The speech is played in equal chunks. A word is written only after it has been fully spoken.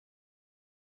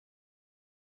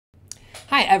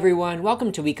Hi everyone,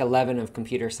 welcome to week 11 of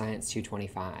Computer Science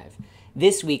 225.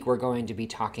 This week we're going to be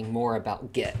talking more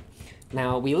about Git.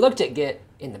 Now we looked at Git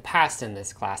in the past in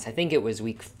this class. I think it was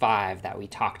week 5 that we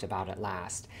talked about it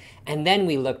last. And then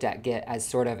we looked at Git as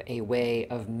sort of a way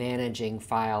of managing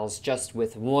files just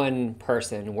with one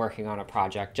person working on a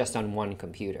project just on one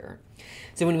computer.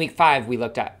 So in week 5 we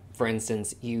looked at, for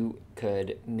instance, you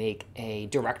could make a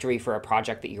directory for a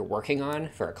project that you're working on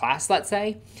for a class, let's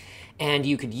say. And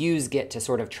you could use Git to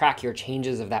sort of track your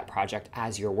changes of that project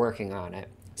as you're working on it,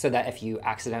 so that if you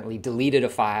accidentally deleted a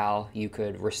file, you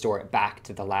could restore it back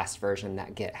to the last version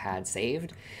that Git had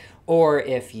saved. Or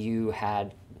if you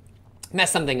had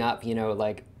messed something up,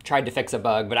 like tried to fix a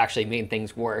bug but actually made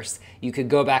things worse, you could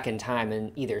go back in time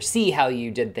and either see how you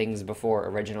did things before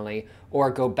originally or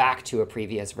go back to a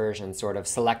previous version, sort of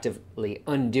selectively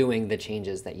undoing the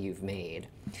changes that you've made.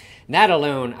 That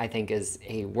alone, I think, is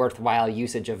a worthwhile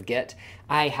usage of Git.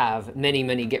 I have many,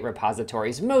 many Git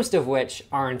repositories, most of which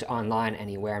aren't online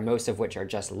anywhere, most of which are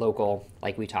just local,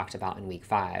 like we talked about in week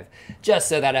 5, just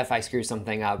so that if I screw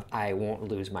something up, I won't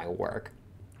lose my work.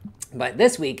 But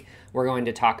this week, we're going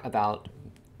to talk about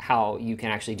how you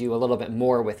can actually do a little bit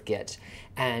more with Git.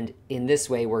 And in this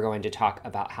way, we're going to talk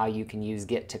about how you can use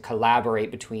Git to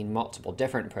collaborate between multiple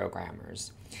different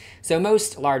programmers. So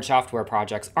most large software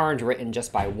projects aren't written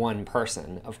just by one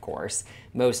person, of course.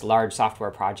 Most large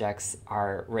software projects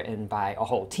are written by a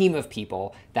whole team of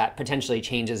people that potentially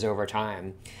changes over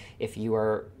time. If you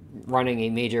are running a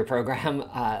major program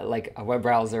like a web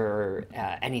browser or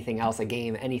anything else, a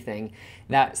game, anything,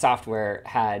 that software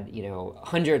had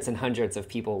hundreds and hundreds of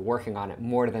people working on it,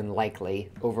 more than likely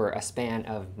over a span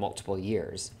of multiple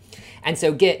years. And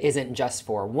so Git isn't just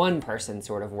for one person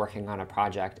sort of working on a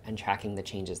project and tracking the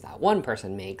changes that one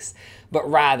person makes, but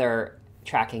rather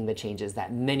tracking the changes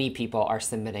that many people are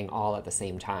submitting all at the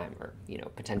same time, or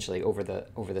potentially over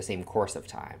the same course of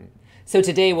time. So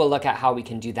today we'll look at how we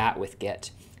can do that with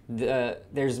Git.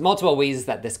 There's multiple ways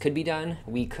that this could be done.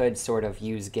 We could sort of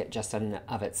use Git just in and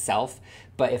of itself,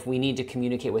 but if we need to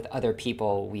communicate with other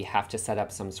people, we have to set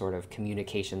up some sort of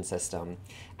communication system.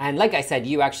 And like I said,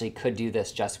 you actually could do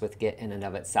this just with Git in and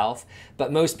of itself,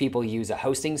 but most people use a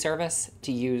hosting service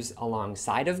to use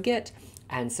alongside of Git.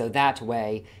 And so that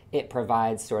way, it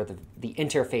provides sort of the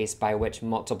interface by which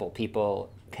multiple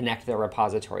people connect their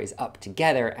repositories up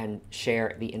together and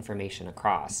share the information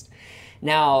across.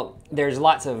 Now, there's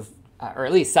lots of, or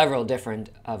at least several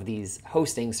different of these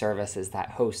hosting services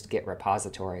that host Git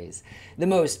repositories. The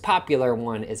most popular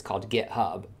one is called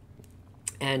GitHub.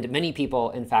 And many people,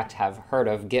 in fact, have heard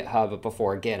of GitHub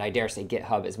before Git. I dare say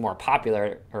GitHub is more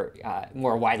popular or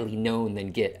more widely known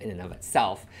than Git in and of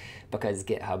itself, because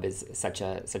GitHub is such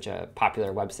a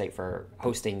popular website for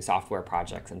hosting software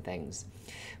projects and things.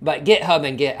 But GitHub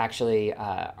and Git actually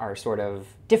are sort of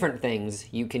different things.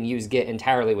 You can use Git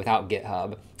entirely without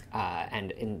GitHub, and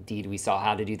indeed we saw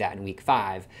how to do that in week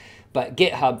 5. But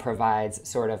GitHub provides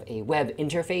sort of a web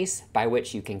interface by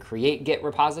which you can create Git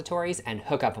repositories and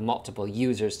hook up multiple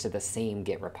users to the same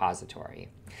Git repository.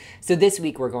 So this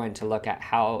week we're going to look at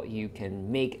how you can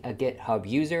make a GitHub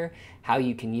user, how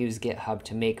you can use GitHub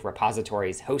to make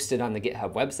repositories hosted on the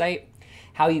GitHub website,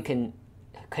 how you can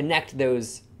connect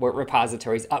those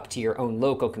repositories up to your own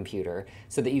local computer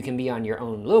so that you can be on your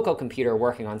own local computer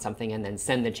working on something and then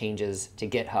send the changes to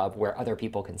GitHub where other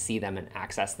people can see them and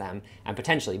access them and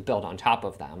potentially build on top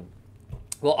of them.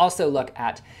 We'll also look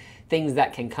at things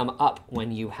that can come up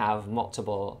when you have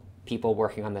multiple people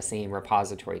working on the same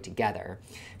repository together.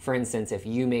 For instance, if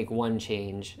you make one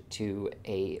change to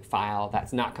a file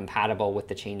that's not compatible with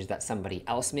the change that somebody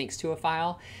else makes to a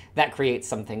file, that creates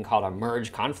something called a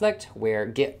merge conflict, where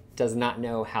Git does not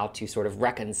know how to sort of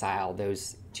reconcile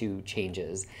those two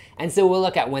changes. And so we'll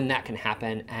look at when that can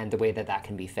happen and the way that that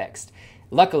can be fixed.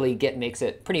 Luckily, Git makes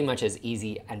it pretty much as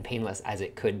easy and painless as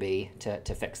it could be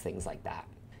to fix things like that.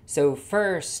 So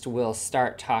first, we'll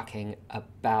start talking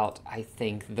about, I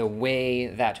think, the way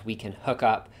that we can hook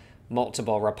up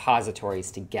multiple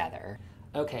repositories together.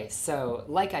 Okay, so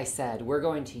like I said, we're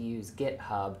going to use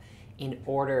GitHub in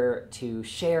order to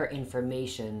share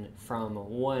information from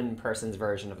one person's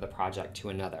version of the project to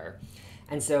another.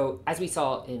 And so, as we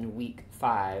saw in week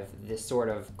 5, this sort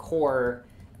of core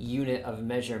unit of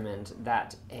measurement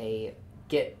that a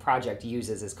Git project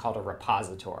uses is called a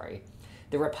repository.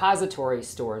 The repository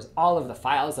stores all of the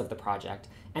files of the project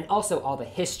and also all the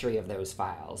history of those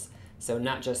files. So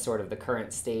not just sort of the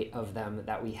current state of them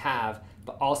that we have,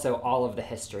 but also all of the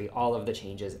history, all of the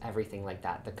changes, everything like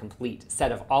that, the complete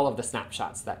set of all of the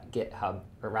snapshots that GitHub,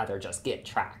 or rather just Git,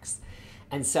 tracks.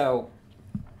 And so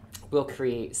we'll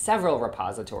create several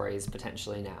repositories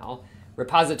potentially now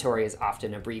Repository is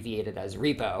often abbreviated as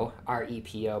repo,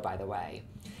 R-E-P-O, by the way.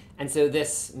 And so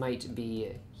this might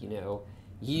be,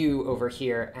 you over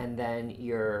here, and then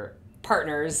your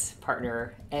partners,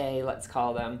 partner A, let's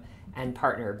call them, and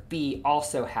partner B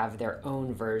also have their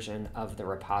own version of the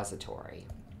repository.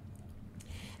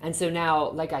 And so now,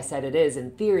 like I said, it is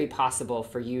in theory possible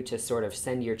for you to sort of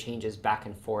send your changes back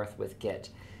and forth with Git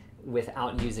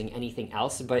without using anything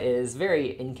else, but it is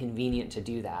very inconvenient to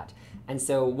do that. And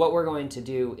so what we're going to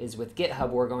do is with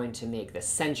GitHub, we're going to make the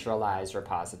centralized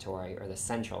repository, or the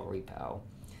central repo.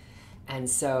 And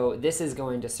so this is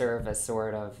going to serve as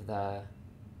sort of the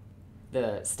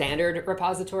standard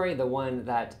repository, the one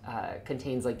that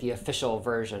contains like the official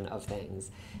version of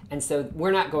things. And so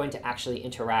we're not going to actually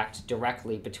interact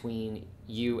directly between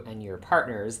you and your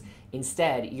partners.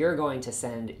 Instead, you're going to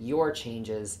send your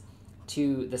changes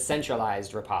to the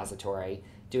centralized repository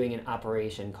doing an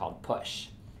operation called push.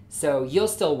 So you'll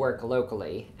still work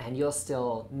locally, and you'll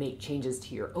still make changes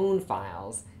to your own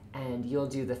files, and you'll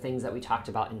do the things that we talked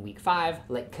about in week 5,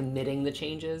 like committing the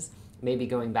changes, maybe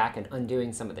going back and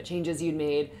undoing some of the changes you'd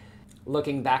made,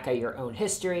 looking back at your own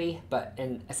history,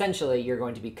 and essentially you're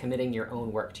going to be committing your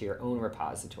own work to your own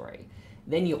repository.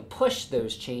 Then you'll push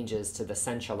those changes to the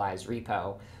centralized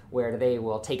repo where they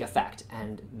will take effect,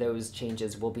 and those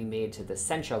changes will be made to the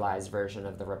centralized version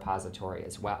of the repository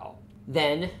as well.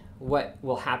 Then what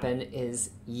will happen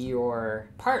is your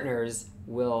partners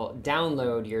will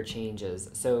download your changes.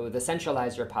 So the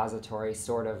centralized repository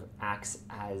sort of acts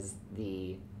as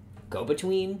the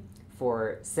go-between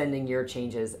for sending your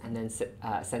changes and then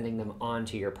sending them on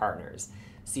to your partners.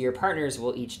 So your partners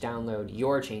will each download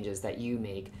your changes that you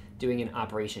make doing an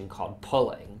operation called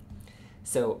pulling.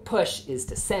 So push is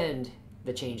to send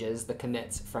the changes, the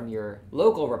commits from your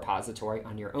local repository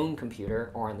on your own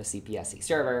computer or on the CPSC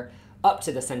server up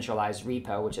to the centralized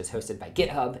repo, which is hosted by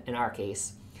GitHub in our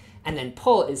case. And then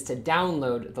pull is to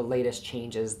download the latest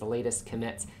changes, the latest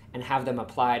commits, and have them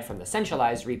applied from the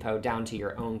centralized repo down to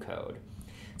your own code.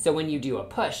 So when you do a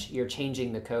push, you're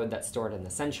changing the code that's stored in the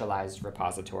centralized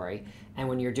repository. And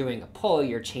when you're doing a pull,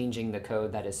 you're changing the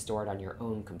code that is stored on your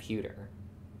own computer.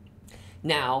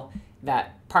 Now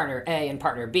that partner A and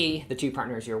partner B, the two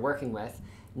partners you're working with,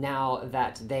 now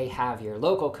that they have your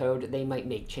local code, they might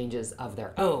make changes of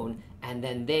their own, and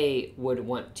then they would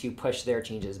want to push their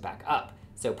changes back up.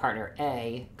 So partner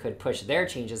A could push their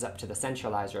changes up to the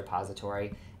centralized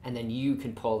repository, and then you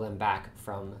can pull them back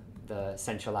from the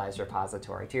centralized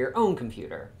repository to your own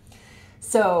computer.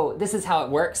 So this is how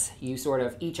it works. You sort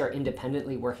of each are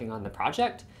independently working on the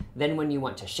project. Then when you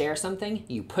want to share something,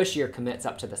 you push your commits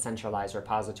up to the centralized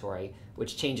repository,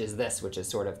 which changes this, which is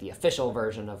sort of the official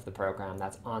version of the program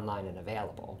that's online and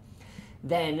available.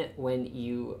 Then when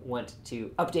you want to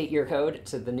update your code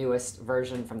to the newest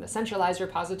version from the centralized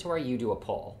repository, you do a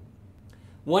pull.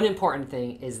 One important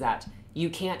thing is that you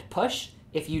can't push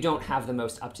if you don't have the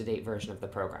most up-to-date version of the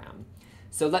program.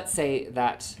 So let's say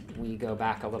that we go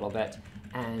back a little bit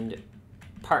and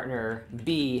partner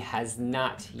B has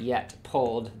not yet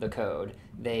pulled the code.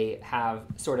 They have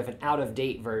sort of an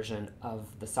out-of-date version of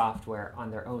the software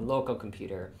on their own local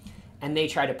computer, and they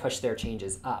try to push their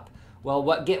changes up. Well,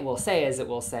 what Git will say is it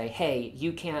will say, hey,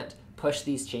 you can't push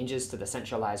these changes to the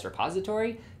centralized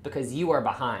repository because you are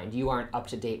behind. You aren't up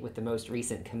to date with the most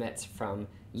recent commits from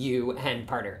you and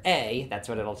partner A. That's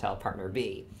what it'll tell partner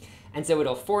B. And so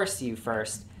it'll force you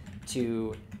first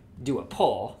to do a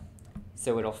pull.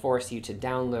 So it'll force you to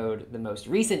download the most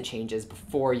recent changes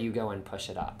before you go and push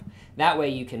it up. That way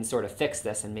you can sort of fix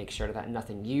this and make sure that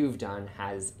nothing you've done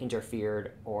has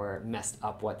interfered or messed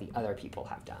up what the other people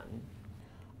have done.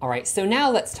 All right, so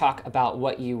now let's talk about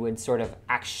what you would sort of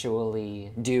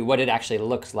actually do, what it actually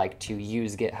looks like to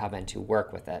use GitHub and to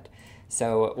work with it.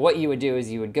 So what you would do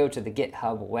is you would go to the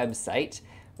GitHub website,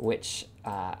 which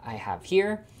I have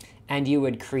here, and you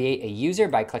would create a user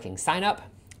by clicking sign up,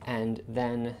 and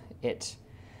then it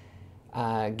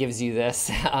gives you this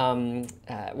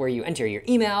where you enter your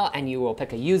email, and you will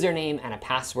pick a username and a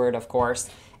password, of course,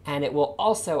 and it will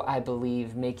also, I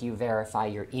believe, make you verify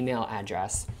your email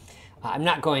address. I'm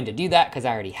not going to do that because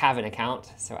I already have an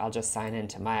account, so I'll just sign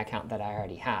into my account that I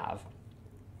already have.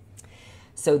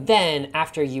 So then,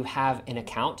 after you have an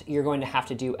account, you're going to have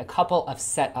to do a couple of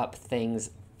setup things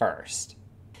first.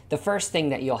 The first thing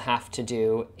that you'll have to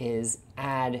do is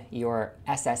add your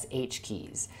SSH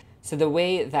keys. So the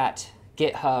way that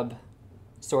GitHub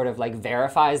sort of like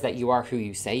verifies that you are who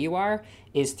you say you are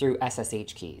is through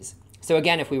SSH keys. So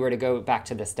again, if we were to go back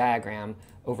to this diagram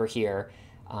over here,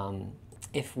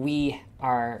 if we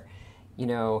are,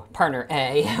 partner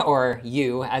A, or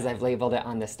you, as I've labeled it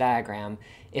on this diagram,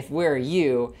 if we're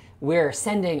you, we're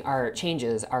sending our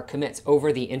changes, our commits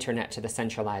over the internet to the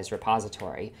centralized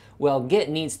repository. Well, Git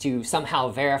needs to somehow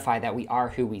verify that we are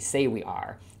who we say we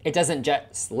are. It doesn't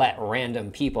just let random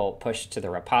people push to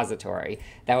the repository.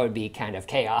 That would be kind of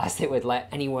chaos. It would let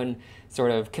anyone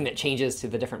sort of commit changes to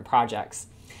the different projects.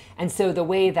 And so the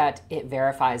way that it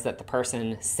verifies that the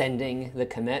person sending the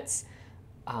commits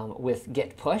with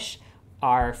git push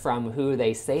are from who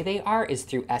they say they are is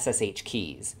through SSH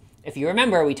keys. If you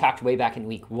remember, we talked way back in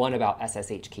week 1 about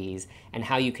SSH keys and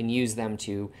how you can use them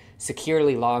to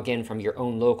securely log in from your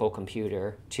own local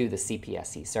computer to the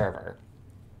CPSC server.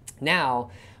 Now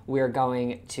we're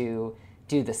going to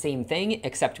do the same thing,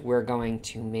 except we're going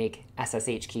to make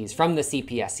SSH keys from the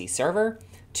CPSC server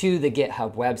to the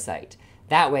GitHub website.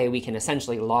 That way we can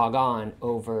essentially log on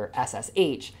over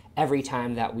SSH every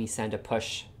time that we send a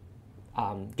push,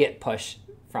 git push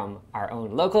from our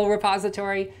own local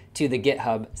repository to the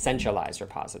GitHub centralized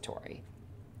repository.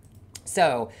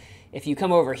 So if you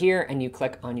come over here and you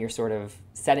click on your sort of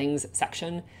settings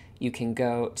section, you can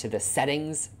go to the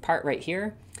settings part right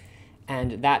here,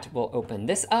 and that will open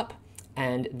this up.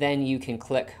 And then you can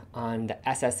click on the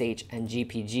SSH and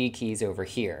GPG keys over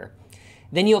here.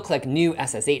 Then you'll click New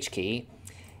SSH key,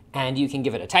 and you can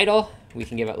give it a title. We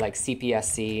can give it like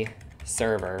CPSC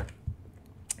server,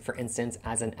 for instance,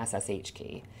 as an SSH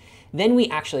key. Then we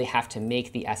actually have to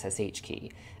make the SSH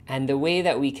key. And the way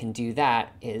that we can do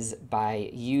that is by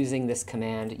using this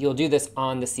command. You'll do this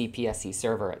on the CPSC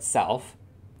server itself.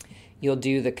 You'll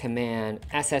do the command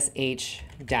ssh-keygen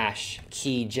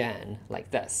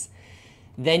like this.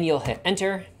 Then you'll hit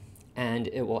enter, and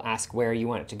it will ask where you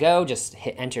want it to go. Just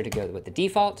hit enter to go with the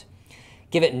default.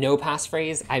 Give it no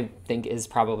passphrase, I think is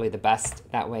probably the best.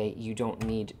 That way you don't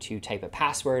need to type a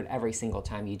password every single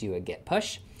time you do a git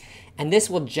push. And this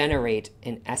will generate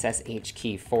an SSH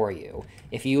key for you.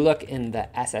 If you look in the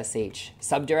SSH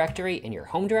subdirectory in your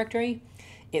home directory,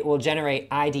 it will generate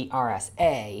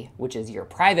IDRSA, which is your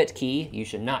private key. You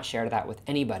should not share that with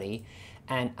anybody.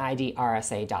 And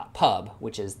IDRSA.pub,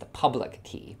 which is the public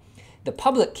key. The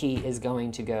public key is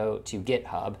going to go to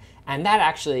GitHub, and that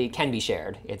actually can be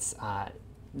shared. It's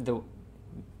the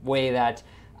way that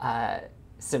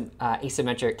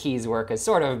asymmetric keys work is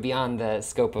sort of beyond the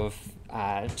scope of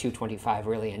 225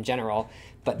 really in general,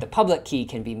 but the public key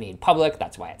can be made public,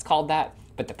 that's why it's called that,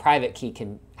 but the private key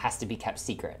has to be kept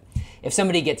secret. If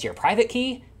somebody gets your private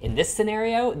key, in this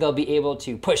scenario, they'll be able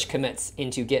to push commits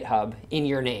into GitHub in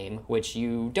your name, which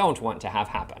you don't want to have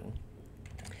happen.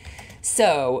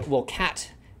 So we'll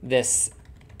cat this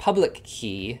public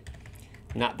key,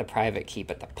 not the private key,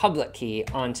 but the public key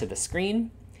onto the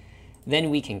screen. Then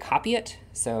we can copy it.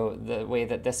 So the way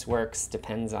that this works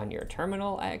depends on your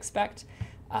terminal, I expect.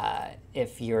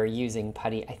 If you're using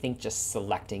PuTTY, I think just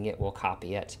selecting it will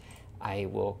copy it. I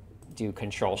will do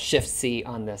Control-Shift-C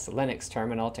on this Linux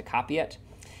terminal to copy it.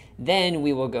 Then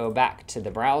we will go back to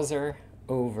the browser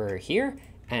over here,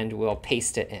 and we'll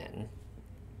paste it in.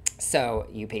 So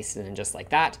you paste it in just like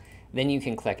that. Then you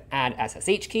can click Add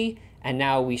SSH key, and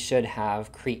now we should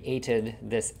have created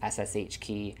this SSH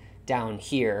key down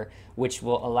here, which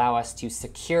will allow us to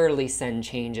securely send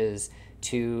changes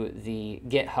to the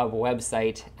GitHub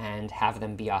website and have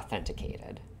them be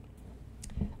authenticated.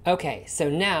 OK, so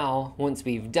now, once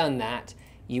we've done that,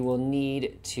 you will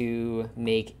need to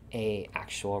make an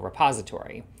actual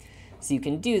repository. So you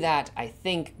can do that, I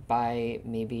think, by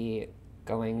maybe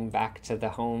going back to the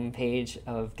home page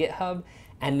of GitHub.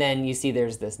 And then you see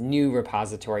there's this new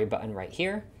repository button right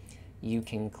here. You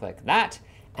can click that.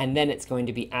 And then it's going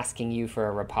to be asking you for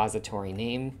a repository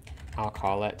name. I'll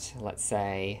call it, let's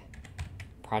say,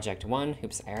 Project 1.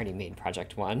 Oops, I already made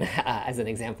Project 1 as an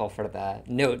example for the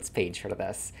notes page for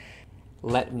this.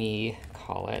 Let me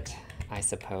call it, I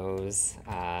suppose,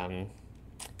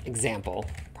 example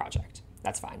project.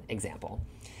 That's fine, example.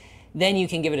 Then you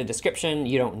can give it a description.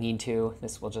 You don't need to.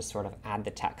 This will just sort of add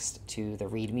the text to the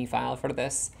README file for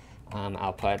this.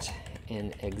 I'll put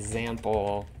an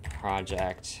example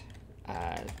project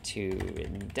to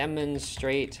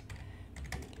demonstrate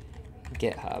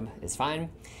GitHub is fine.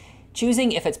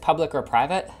 Choosing if it's public or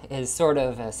private is sort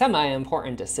of a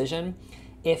semi-important decision.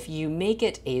 If you make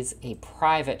it as a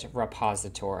private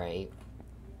repository,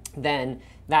 then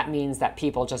that means that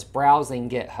people just browsing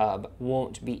GitHub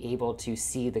won't be able to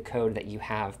see the code that you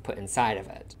have put inside of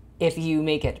it. If you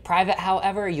make it private,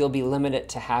 however, you'll be limited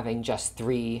to having just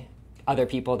 3 other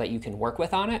people that you can work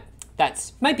with on it.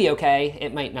 That might be OK.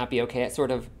 It might not be OK. It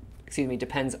sort of,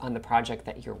 depends on the project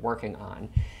that you're working on.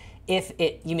 If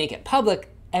you make it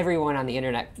public, everyone on the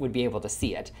internet would be able to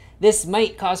see it. This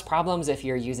might cause problems if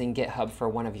you're using GitHub for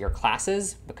one of your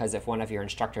classes, because if one of your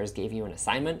instructors gave you an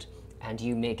assignment and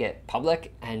you make it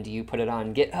public and you put it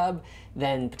on GitHub,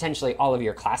 then potentially all of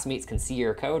your classmates can see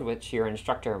your code, which your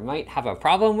instructor might have a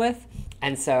problem with.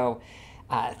 And so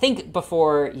think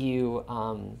before you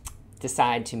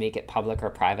decide to make it public or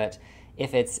private.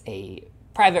 If it's a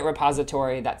private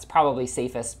repository, that's probably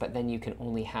safest, but then you can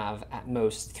only have at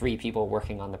most 3 people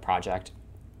working on the project.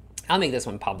 I'll make this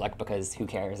one public because who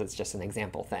cares? It's just an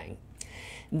example thing.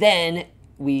 Then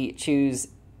we choose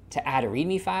to add a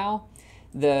README file.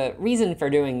 The reason for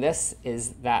doing this is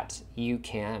that you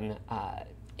can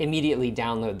immediately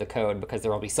download the code because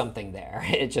there will be something there.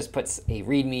 It just puts a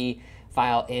README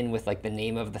file in with like the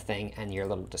name of the thing and your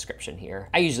little description here.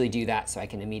 I usually do that so I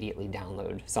can immediately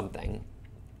download something.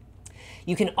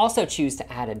 You can also choose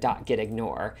to add a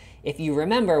 .gitignore. If you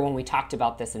remember when we talked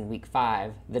about this in week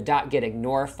 5, the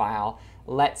 .gitignore file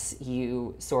lets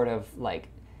you sort of like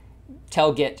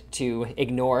tell Git to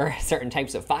ignore certain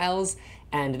types of files,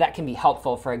 and that can be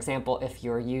helpful. For example, if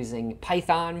you're using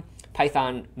Python,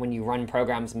 when you run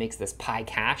programs, makes this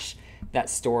PyCache that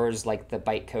stores like the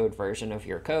bytecode version of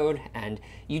your code, and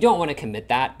you don't want to commit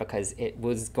that because it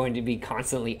was going to be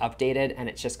constantly updated and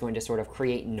it's just going to sort of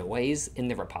create noise in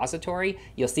the repository.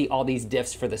 You'll see all these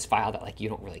diffs for this file that like you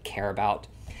don't really care about.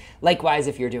 Likewise,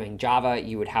 if you're doing Java,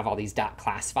 you would have all these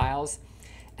 .class files.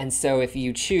 And so if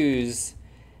you choose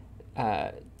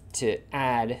to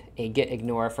add a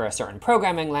gitignore for a certain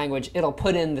programming language, it'll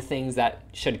put in the things that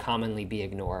should commonly be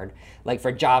ignored. Like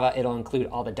for Java, it'll include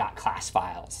all the .class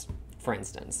files, for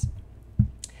instance.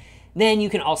 Then you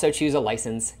can also choose a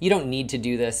license. You don't need to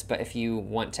do this, but if you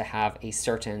want to have a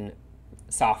certain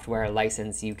software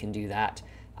license, you can do that.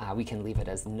 We can leave it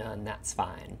as none, that's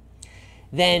fine.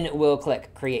 Then we'll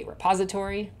click Create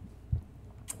Repository,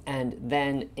 and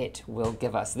then it will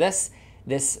give us this.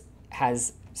 This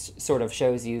has sort of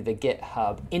shows you the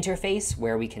GitHub interface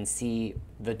where we can see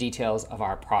the details of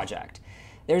our project.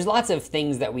 There's lots of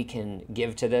things that we can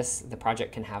give to this. The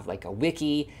project can have like a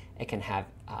wiki. It can have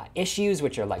issues,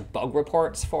 which are like bug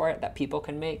reports for it that people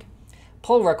can make.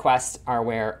 Pull requests are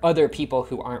where other people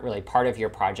who aren't really part of your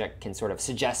project can sort of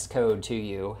suggest code to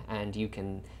you, and you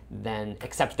can then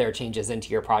accept their changes into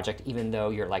your project even though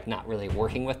you're like not really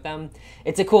working with them.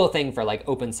 It's a cool thing for like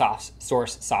open source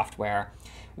software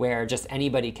where just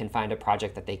anybody can find a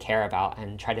project that they care about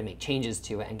and try to make changes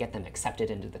to it and get them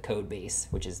accepted into the code base,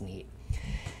 which is neat.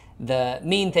 The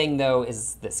main thing, though,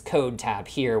 is this code tab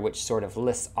here, which sort of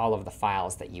lists all of the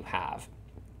files that you have.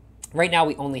 Right now,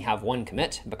 we only have one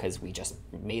commit because we just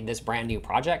made this brand new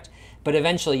project, but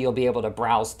eventually you'll be able to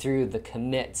browse through the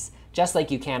commits just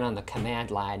like you can on the command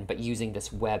line, but using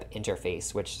this web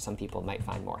interface, which some people might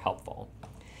find more helpful.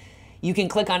 You can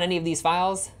click on any of these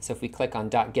files. So if we click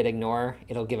on .gitignore,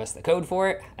 it'll give us the code for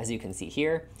it, as you can see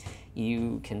here.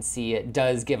 You can see it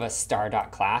does give us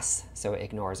star.class, so it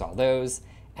ignores all those.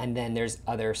 And then there's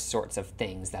other sorts of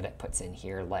things that it puts in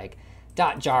here, like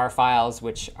 .jar files,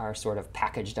 which are sort of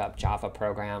packaged up Java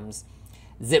programs,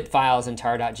 zip files and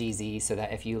tar.gz, so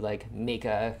that if you like make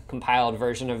a compiled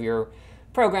version of your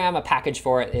program, a package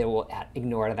for it, it will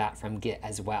ignore that from Git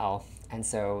as well. And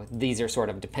so these are sort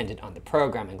of dependent on the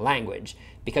programming language.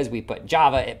 Because we put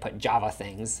Java, it put Java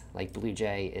things, like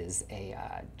BlueJ is a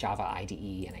Java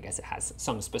IDE, and I guess it has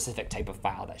some specific type of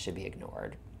file that should be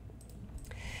ignored.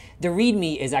 The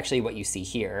README is actually what you see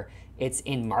here. It's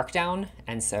in Markdown,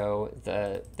 and so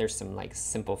there's some like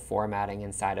simple formatting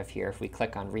inside of here. If we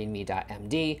click on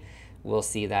readme.md, we'll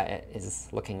see that it is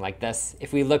looking like this.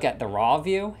 If we look at the raw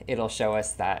view, it'll show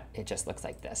us that it just looks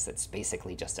like this. It's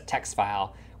basically just a text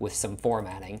file with some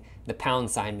formatting. The pound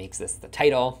sign makes this the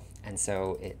title, and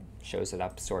so it shows it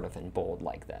up sort of in bold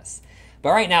like this.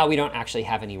 But right now, we don't actually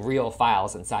have any real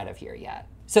files inside of here yet.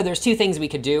 So there's 2 things we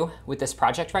could do with this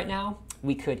project right now.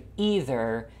 We could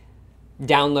either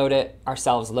download it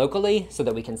ourselves locally so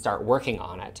that we can start working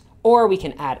on it, or we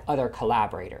can add other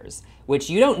collaborators, which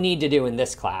you don't need to do in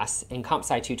this class. In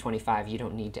CompSci 225, you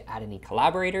don't need to add any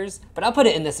collaborators, but I'll put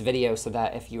it in this video so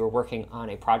that if you are working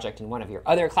on a project in one of your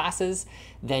other classes,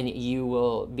 then you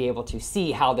will be able to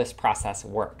see how this process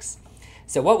works.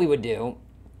 So what we would do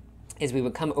is we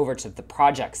would come over to the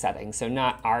project settings, so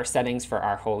not our settings for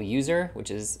our whole user,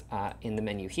 which is in the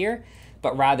menu here,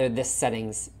 but rather this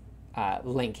settings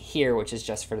link here, which is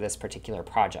just for this particular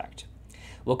project.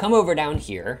 We'll come over down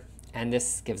here, and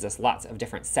this gives us lots of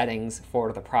different settings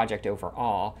for the project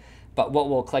overall, but what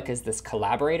we'll click is this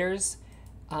collaborators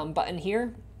button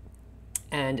here,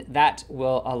 and that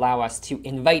will allow us to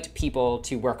invite people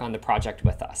to work on the project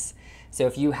with us. So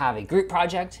if you have a group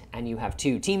project and you have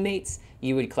 2 teammates,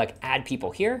 you would click Add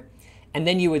People here, and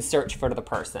then you would search for the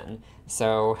person.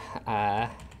 So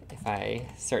if I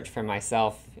search for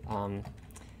myself,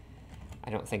 I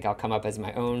don't think I'll come up as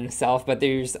my own self, but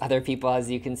there's other people,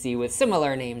 as you can see, with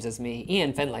similar names as me.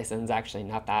 Ian Finlayson's actually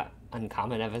not that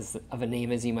uncommon of a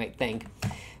name as you might think.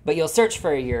 But you'll search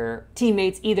for your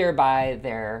teammates either by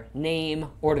their name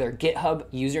or their GitHub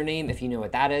username, if you know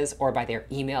what that is, or by their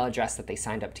email address that they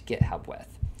signed up to GitHub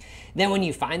with. Then when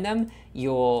you find them,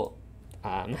 you'll,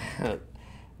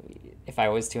 if I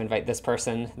was to invite this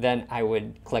person, then I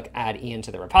would click Add Ian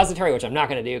to the repository, which I'm not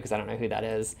going to do because I don't know who that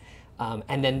is.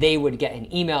 And then they would get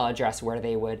an email address where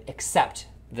they would accept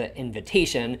the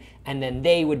invitation, and then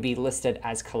they would be listed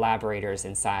as collaborators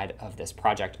inside of this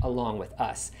project along with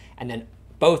us. And then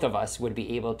both of us would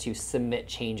be able to submit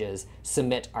changes,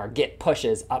 submit our Git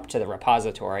pushes up to the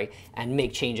repository, and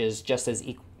make changes just as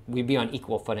we'd be on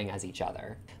equal footing as each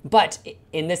other. But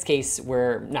in this case,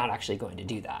 we're not actually going to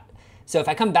do that. So if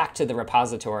I come back to the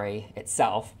repository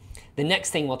itself, the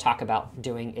next thing we'll talk about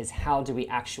doing is how do we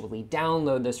actually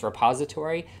download this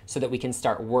repository so that we can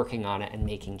start working on it and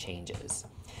making changes.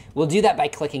 We'll do that by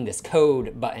clicking this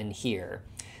code button here,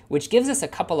 which gives us a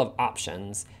couple of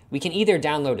options. We can either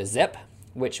download a zip,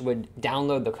 which would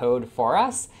download the code for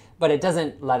us, but it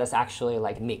doesn't let us actually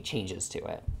make changes to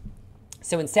it.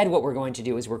 So instead what we're going to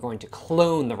do is we're going to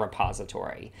clone the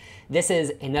repository. This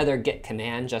is another git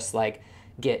command, just like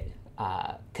git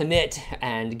commit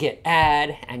and git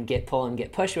add and git pull and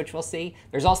git push, which we'll see.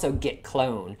 There's also git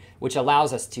clone, which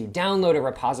allows us to download a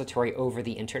repository over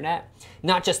the internet,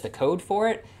 not just the code for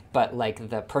it, but like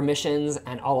the permissions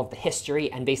and all of the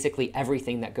history and basically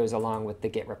everything that goes along with the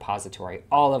Git repository.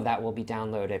 All of that will be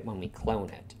downloaded when we clone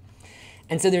it.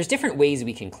 And so there's different ways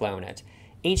we can clone it.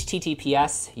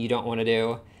 HTTPS, you don't want to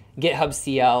do. GitHub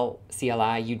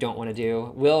CLI, you don't want to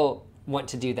do. We'll want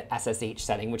to do the SSH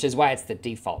setting, which is why it's the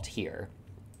default here.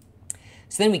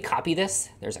 So then we copy this.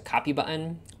 There's a copy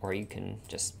button, or you can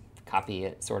just copy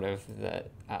it sort of the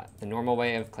normal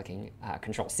way of clicking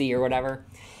Control-C or whatever.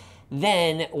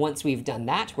 Then once we've done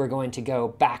that, we're going to go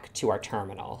back to our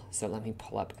terminal. So let me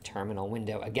pull up a terminal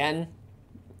window again,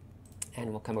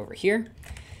 and we'll come over here.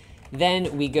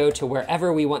 Then we go to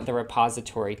wherever we want the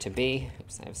repository to be.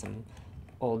 Oops, I have some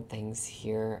old things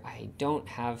here. I don't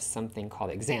have something called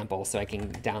example, so I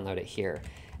can download it here.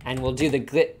 And we'll do the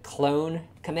git clone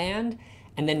command,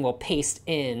 and then we'll paste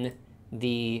in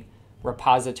the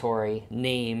repository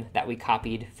name that we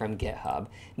copied from GitHub.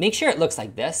 Make sure it looks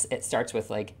like this. It starts with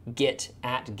like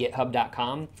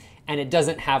git@github.com, and it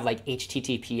doesn't have like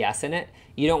HTTPS in it.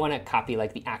 You don't want to copy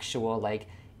like the actual like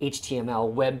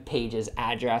HTML web page's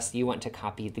address. You want to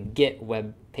copy the Git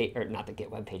web page, or not the Git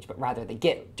web page, but rather the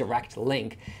Git direct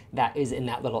link that is in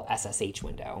that little SSH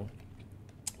window.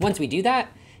 Once we do that,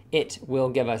 it will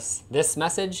give us this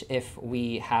message if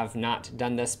we have not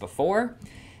done this before,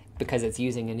 because it's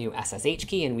using a new SSH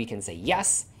key, and we can say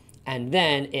yes. And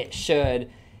then it should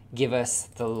give us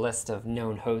the list of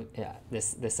known hosts.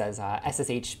 This says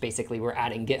SSH, basically we're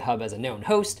adding GitHub as a known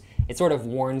host. It sort of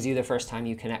warns you the first time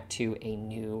you connect to a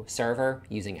new server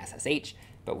using SSH,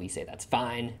 but we say that's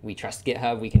fine. We trust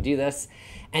GitHub, we can do this.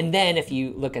 And then if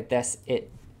you look at this,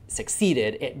 it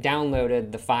succeeded. It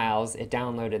downloaded the files, it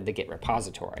downloaded the Git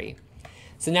repository.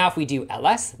 So now if we do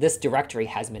ls, this directory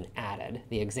has been added.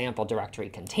 The example directory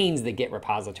contains the Git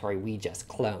repository we just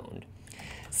cloned.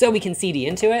 So we can cd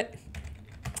into it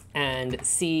and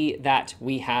see that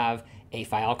we have a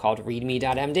file called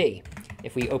readme.md.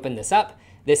 If we open this up,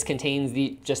 this contains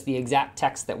just the exact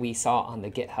text that we saw on the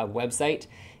GitHub website.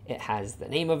 It has the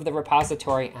name of the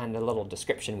repository and a little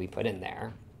description we put in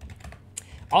there.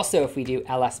 Also, if we do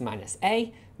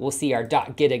ls-a, we'll see our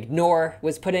 .gitignore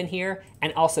was put in here,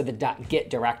 and also the .git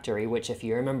directory, which if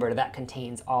you remember, that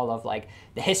contains all of like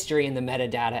the history and the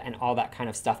metadata and all that kind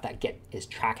of stuff that Git is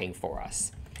tracking for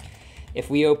us. If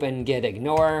we open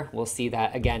gitignore, we'll see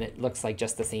that, again, it looks like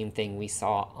just the same thing we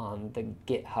saw on the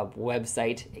GitHub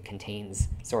website. It contains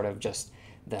sort of just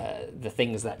the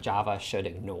things that Java should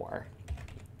ignore.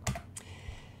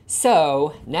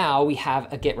 So now we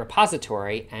have a Git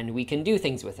repository, and we can do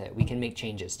things with it. We can make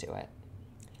changes to it.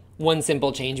 One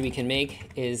simple change we can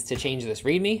make is to change this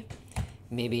README.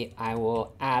 Maybe I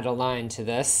will add a line to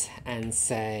this and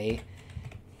say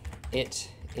it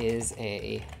is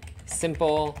a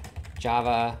simple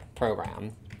Java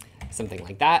program, something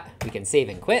like that. We can save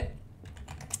and quit.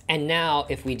 And now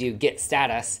if we do git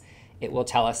status, it will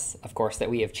tell us, of course, that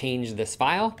we have changed this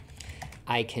file.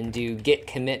 I can do git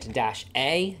commit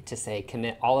 -a to say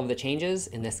commit all of the changes,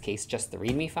 in this case just the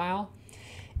README file.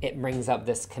 It brings up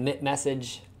this commit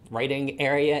message writing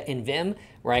area in Vim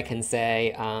where I can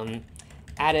say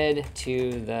added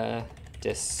to the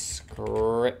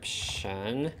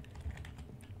description,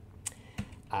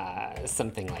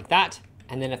 something like that.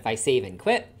 And then if I save and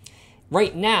quit,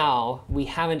 right now we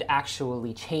haven't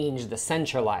actually changed the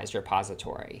centralized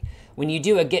repository. When you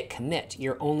do a git commit,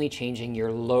 you're only changing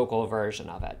your local version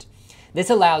of it. This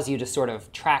allows you to sort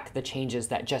of track the changes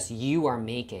that just you are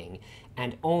making,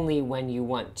 and only when you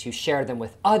want to share them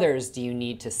with others do you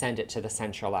need to send it to the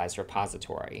centralized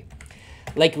repository.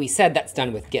 Like we said, that's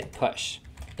done with git push.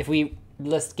 If we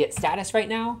list git status right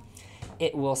now,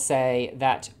 it will say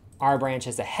that our branch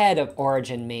is ahead of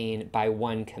origin main by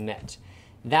 1 commit.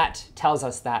 That tells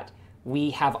us that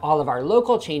we have all of our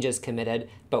local changes committed,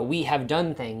 but we have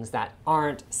done things that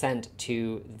aren't sent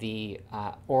to the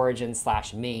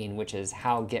origin/main, which is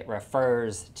how Git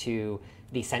refers to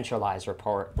the centralized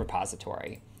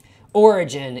repository.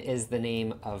 Origin is the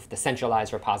name of the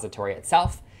centralized repository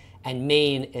itself, and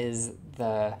main is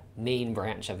the main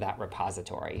branch of that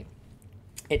repository.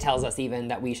 It tells us even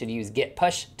that we should use git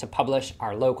push to publish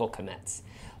our local commits.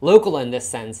 Local in this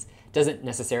sense doesn't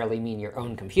necessarily mean your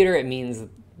own computer, it means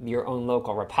your own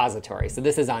local repository. So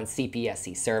this is on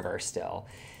CPSC server still.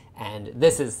 And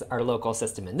this is our local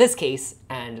system in this case,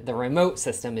 and the remote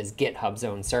system is GitHub's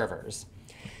own servers.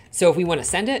 So if we want to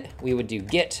send it, we would do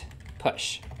git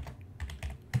push.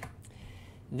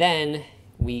 Then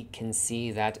we can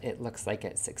see that it looks like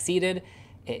it succeeded.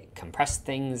 It compressed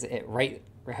things, it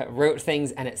wrote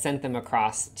things, and it sent them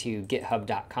across to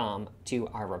github.com to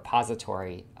our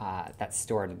repository that's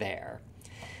stored there.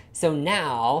 So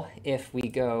now, if we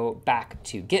go back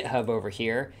to GitHub over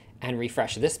here and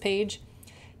refresh this page,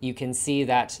 you can see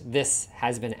that this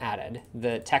has been added.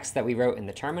 The text that we wrote in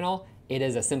the terminal, it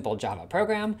is a simple Java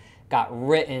program, got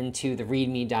written to the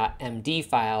readme.md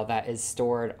file that is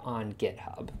stored on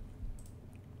GitHub.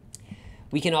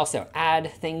 We can also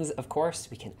add things, of course.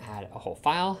 We can add a whole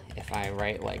file. If I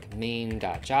write like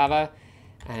main.java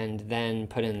and then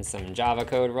put in some Java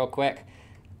code real quick,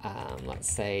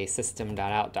 let's say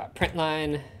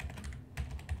system.out.println,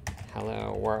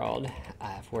 hello world.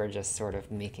 If we're just sort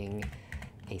of making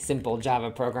a simple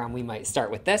Java program, we might start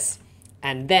with this.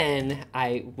 And then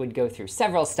I would go through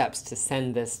several steps to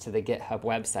send this to the GitHub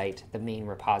website, the main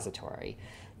repository.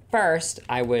 First,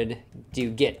 I would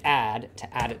do git add to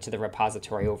add it to the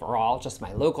repository overall, just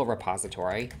my local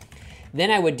repository. Then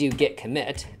I would do git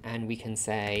commit, and we can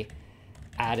say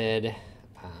added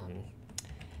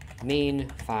main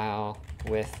file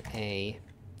with a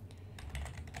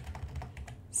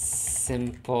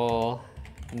simple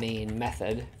main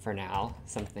method for now,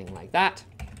 something like that.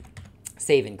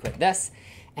 Save and quit this.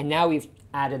 And now we've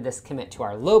added this commit to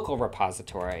our local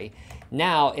repository.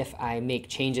 Now, if I make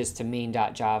changes to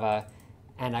main.java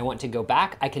and I want to go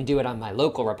back, I can do it on my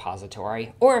local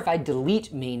repository. Or if I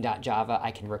delete main.java,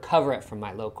 I can recover it from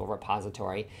my local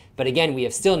repository. But again, we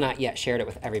have still not yet shared it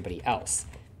with everybody else.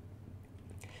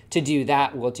 To do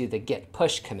that, we'll do the git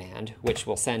push command, which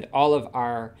will send all of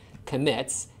our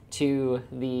commits to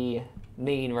the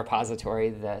main repository,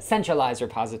 the centralized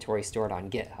repository stored on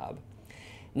GitHub.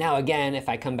 Now again, if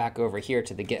I come back over here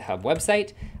to the GitHub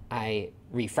website, I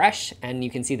refresh, and you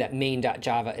can see that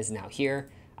main.java is now here.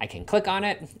 I can click on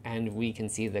it, and we can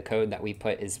see the code that we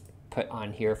put is put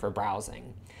on here for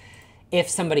browsing. If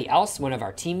somebody else, one of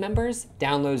our team members,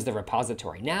 downloads the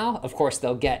repository now, of course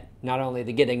they'll get not only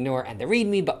the git ignore and the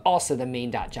readme, but also the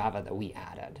main.java that we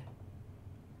added.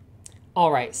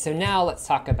 All right, so now let's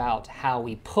talk about how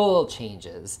we pull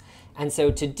changes. And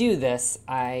so to do this,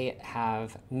 I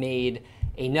have made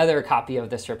another copy of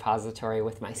this repository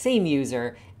with my same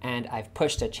user, and I've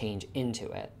pushed a change into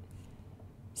it.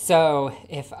 So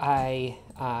if I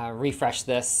refresh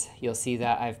this, you'll see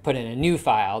that I've put in a new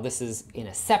file. This is in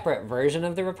a separate version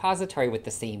of the repository with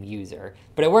the same user,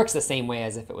 but it works the same way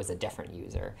as if it was a different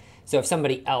user. So if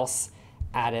somebody else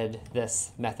added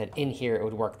this method in here, it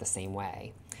would work the same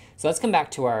way. So let's come back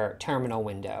to our terminal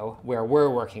window where we're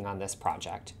working on this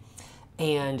project.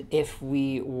 And if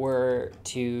we were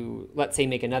to, let's say,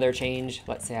 make another change,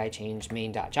 let's say I change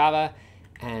main.java,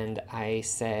 and I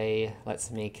say, let's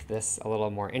make this a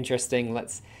little more interesting.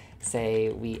 Let's say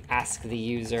we ask the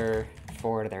user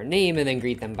for their name and then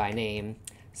greet them by name.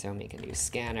 So make a new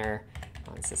scanner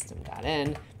on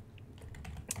system.in.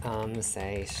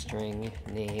 Say string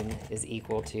name is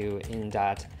equal to in.next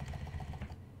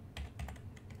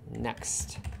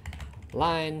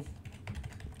line.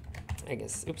 I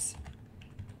guess, oops.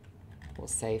 We'll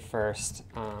say first,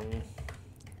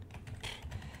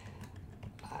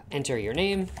 enter your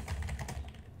name.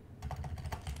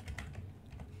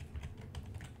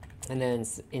 And then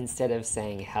instead of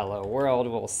saying hello world,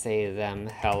 we'll say them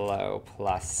hello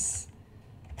plus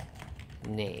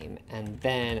name. And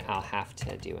then I'll have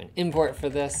to do an import for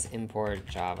this, import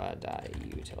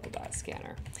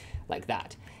java.util.scanner, like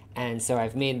that. And so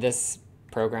I've made this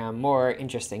program more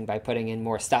interesting by putting in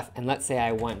more stuff. And let's say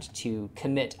I want to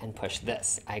commit and push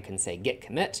this. I can say git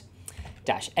commit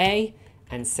 -a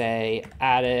and say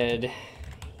added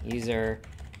user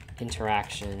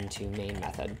interaction to main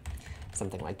method,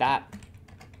 something like that.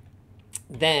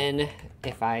 Then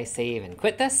if I save and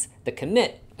quit this, the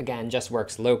commit, again, just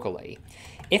works locally.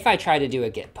 If I try to do a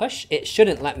git push, it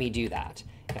shouldn't let me do that.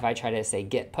 If I try to say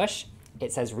git push,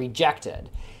 it says rejected.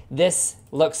 This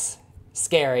looks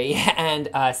scary and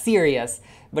serious,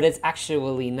 but it's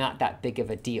actually not that big of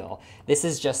a deal. This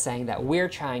is just saying that we're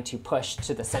trying to push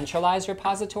to the centralized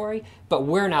repository, but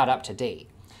we're not up to date.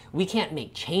 We can't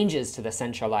make changes to the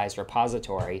centralized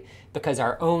repository because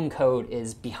our own code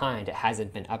is behind. It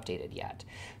hasn't been updated yet.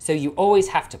 So you always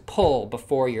have to pull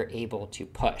before you're able to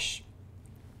push.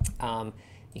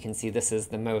 You can see this is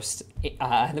the most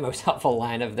helpful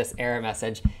line of this error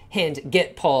message. Hint,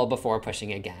 git pull before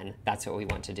pushing again. That's what we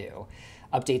want to do.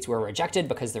 Updates were rejected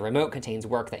because the remote contains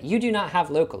work that you do not have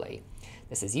locally.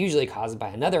 This is usually caused by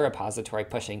another repository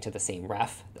pushing to the same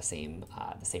ref, the same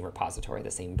repository,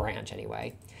 the same branch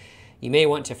anyway. You may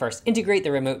want to first integrate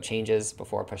the remote changes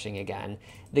before pushing again.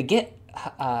 The git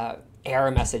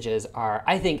error messages are,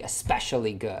 I think,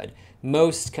 especially good.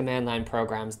 Most command line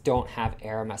programs don't have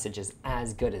error messages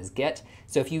as good as Git.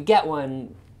 So if you get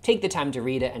one, take the time to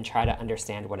read it and try to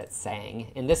understand what it's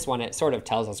saying. In this one, it sort of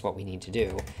tells us what we need to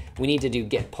do. We need to do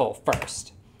git pull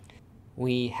first.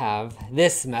 We have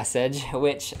this message,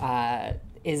 which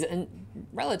is a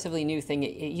relatively new thing.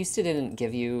 It used to didn't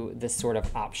give you this sort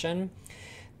of option.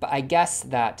 But I guess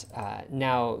that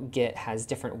now Git has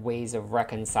different ways of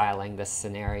reconciling this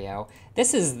scenario.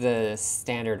 This is the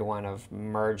standard one of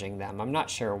merging them. I'm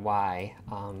not sure why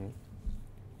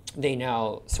they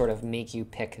now sort of make you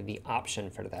pick the option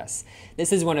for this.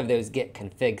 This is one of those git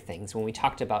config things. When we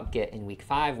talked about Git in week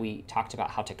 5, we talked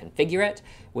about how to configure it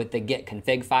with the git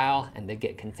config file and the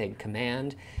git config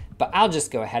command. But I'll just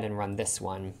go ahead and run this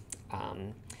one.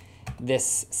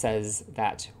 This says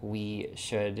that we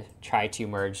should try to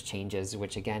merge changes,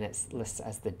 which again, it lists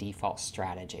as the default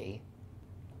strategy.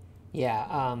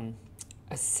 Yeah,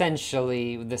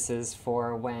 essentially this is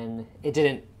for when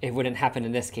it wouldn't happen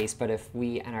in this case, but if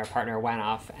we and our partner went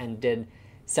off and did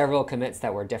several commits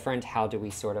that were different, how do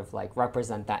we sort of like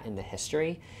represent that in the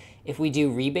history? If we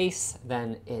do rebase,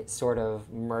 then it sort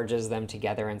of merges them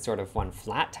together in sort of one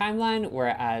flat timeline,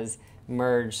 whereas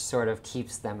merge sort of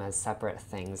keeps them as separate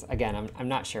things. Again, I'm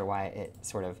not sure why it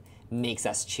sort of makes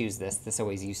us choose this. This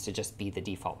always used to just be the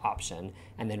default option.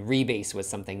 And then rebase was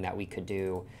something that we could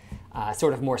do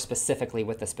sort of more specifically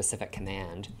with a specific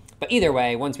command. But either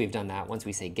way, once we've done that, once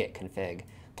we say git config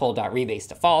pull.rebase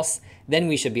to false, then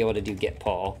we should be able to do git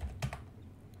pull.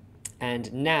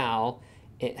 And now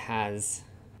it asks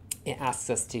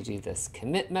us to do this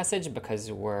commit message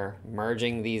because we're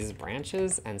merging these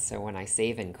branches. And so when I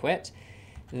save and quit,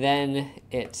 then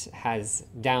it has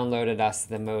downloaded us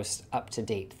the most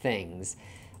up-to-date things.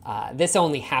 This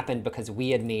only happened because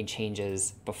we had made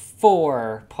changes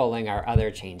before pulling our other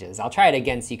changes. I'll try it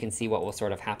again so you can see what will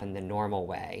sort of happen the normal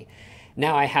way.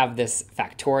 Now I have this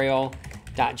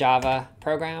factorial.java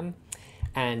program.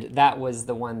 And that was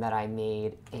the one that I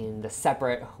made in the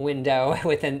separate window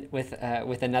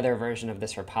with another version of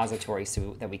this repository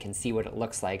so that we can see what it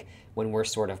looks like when we're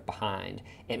sort of behind.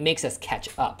 It makes us catch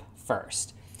up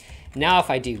first. Now if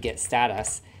I do git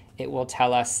status, it will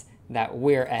tell us that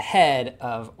we're ahead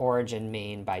of origin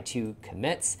main by 2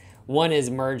 commits. One is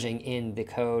merging in the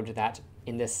code that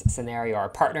in this scenario our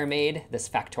partner made, this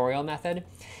factorial method.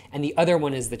 And the other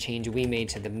one is the change we made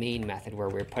to the main method where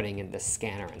we're putting in the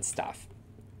scanner and stuff.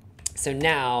 So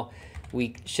now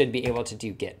we should be able to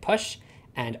do git push,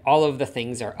 and all of the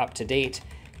things are up to date.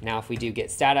 Now if we do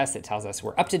git status, it tells us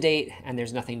we're up to date and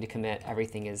there's nothing to commit.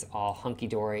 Everything is all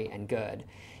hunky-dory and good.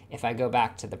 If I go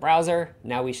back to the browser,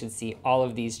 now we should see all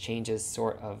of these changes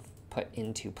sort of put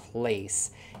into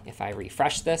place. If I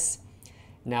refresh this,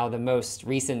 now the most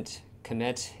recent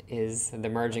commit is the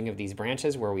merging of these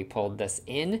branches where we pulled this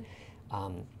in.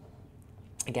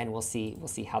 Again, we'll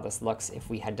see how this looks if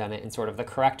we had done it in sort of the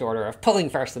correct order of pulling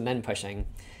first and then pushing.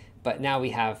 But now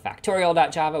we have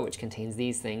factorial.java, which contains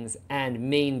these things, and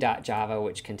main.java,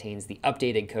 which contains the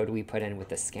updated code we put in with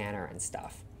the scanner and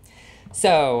stuff.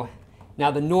 So now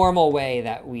the normal way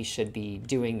that we should be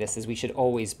doing this is we should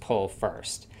always pull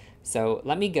first. So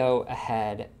let me go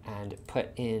ahead and put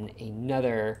in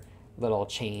another little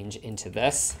change into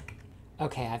this.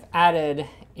 Okay, I've added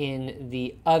in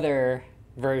the other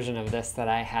version of this that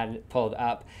I had pulled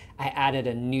up, I added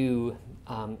a new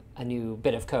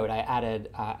bit of code. I added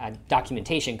a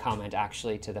documentation comment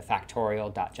actually to the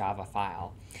factorial.java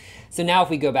file. So now if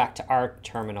we go back to our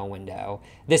terminal window,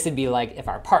 this would be like if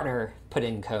our partner put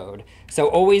in code. So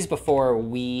always before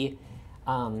we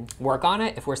work on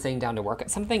it, if we're sitting down to work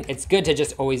at something, it's good to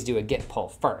just always do a git pull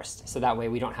first. So that way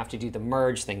we don't have to do the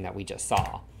merge thing that we just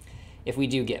saw. If we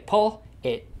do git pull,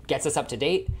 it gets us up to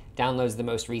date, downloads the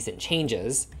most recent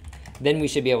changes. Then we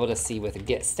should be able to see with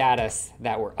git status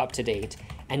that we're up to date.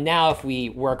 And now if we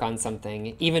work on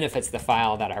something, even if it's the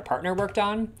file that our partner worked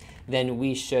on, then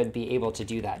we should be able to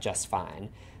do that just fine.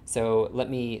 So let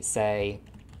me say,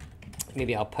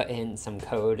 maybe I'll put in some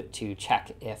code to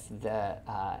check if the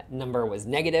number was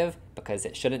negative, because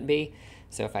it shouldn't be.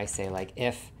 So if I say like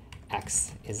if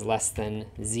x is less than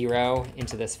 0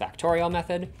 into this factorial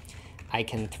method, I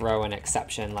can throw an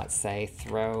exception. Let's say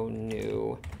throw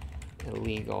new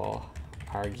illegal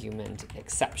argument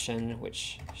exception,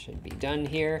 which should be done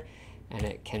here. And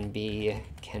it can be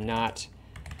cannot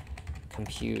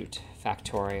compute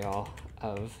factorial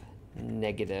of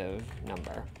negative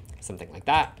number, something like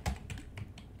that.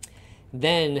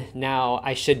 Then now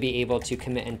I should be able to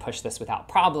commit and push this without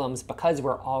problems because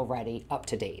we're already up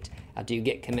to date. I'll do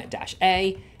git commit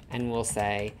 -a, and we'll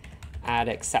say add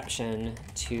exception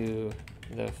to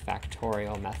the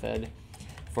factorial method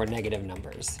for negative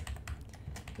numbers.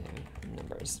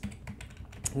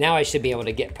 Now I should be able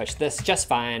to git push this just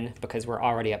fine because we're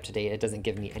already up to date. It doesn't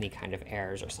give me any kind of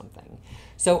errors or something.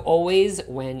 So always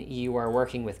when you are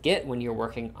working with Git, when you're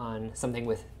working on something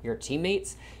with your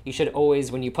teammates, you should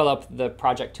always, when you pull up the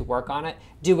project to work on it,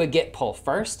 do a git pull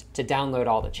first to download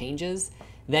all the changes,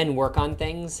 then work on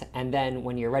things, and then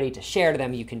when you're ready to share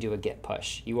them, you can do a git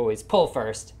push. You always pull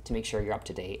first to make sure you're up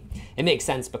to date. It makes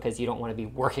sense because you don't want to be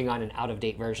working on an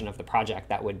out-of-date version of the project.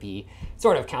 That would be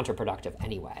sort of counterproductive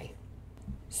anyway.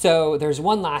 So there's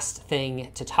one last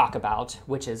thing to talk about,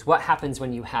 which is what happens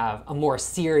when you have a more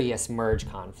serious merge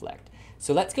conflict.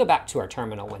 So let's go back to our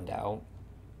terminal window,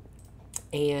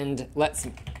 and let's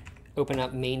open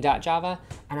up main.java,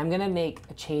 and I'm going to make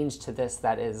a change to this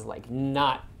that is like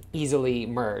not easily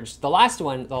merged. The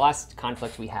last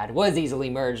conflict we had was easily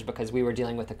merged because we were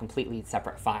dealing with a completely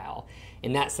separate file.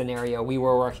 In that scenario, we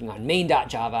were working on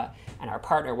main.java and our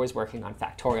partner was working on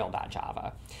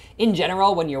factorial.java. In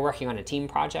general, when you're working on a team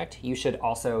project, you should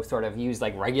also sort of use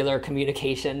like regular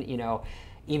communication,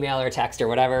 email or text or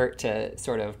whatever to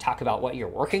sort of talk about what you're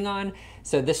working on.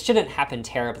 So this shouldn't happen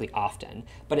terribly often,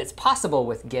 but it's possible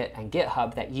with Git and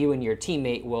GitHub that you and your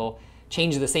teammate will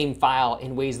change the same file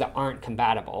in ways that aren't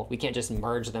compatible. We can't just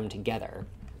merge them together.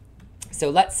 So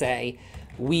let's say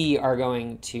we are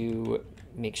going to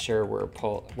make sure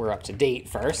we're up to date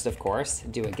first, of course,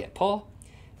 do a git pull.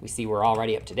 We see we're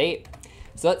already up to date.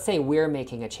 So let's say we're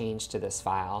making a change to this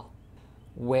file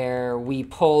where we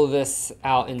pull this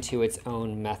out into its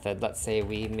own method. Let's say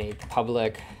we made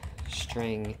public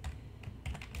string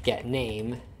get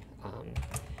name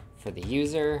for the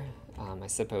user. I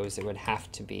suppose it would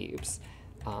have to be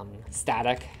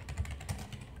static.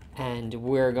 And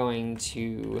we're going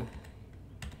to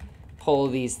pull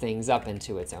these things up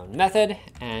into its own method.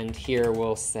 And here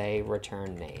we'll say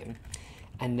return name.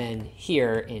 And then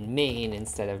here in main,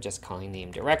 instead of just calling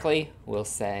name directly, we'll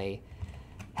say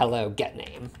hello get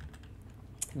name.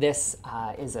 This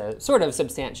is a sort of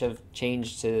substantive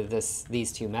change to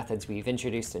these two methods. We've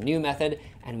introduced a new method,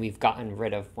 and we've gotten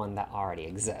rid of one that already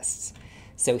exists.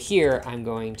 So here I'm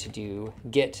going to do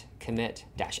git commit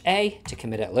 -a to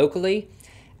commit it locally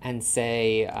and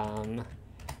say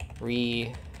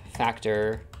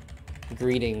refactor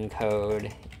greeting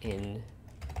code in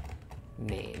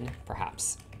main,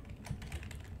 perhaps.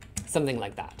 Something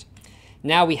like that.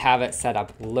 Now we have it set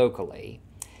up locally.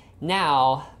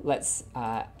 Now let's,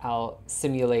 I'll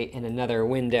simulate in another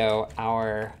window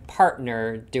our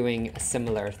partner doing a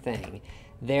similar thing.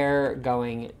 They're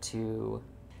going to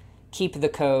keep the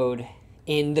code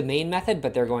in the main method,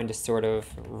 but they're going to sort of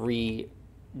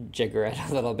rejigger it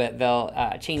a little bit. They'll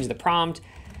change the prompt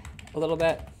a little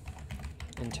bit.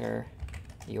 Enter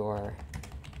your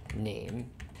name.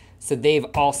 So they've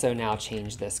also now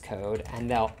changed this code, and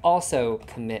they'll also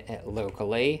commit it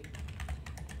locally.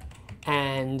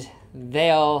 And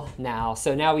they'll now,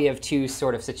 so now we have two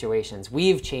sort of situations.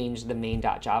 We've changed the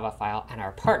main.java file, and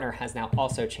our partner has now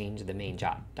also changed the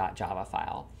main.java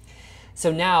file.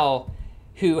 So now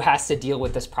who has to deal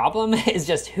with this problem is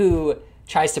just who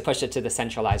tries to push it to the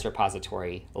centralized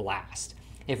repository last.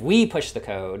 If we push the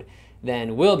code,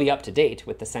 then we'll be up to date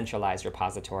with the centralized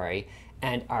repository,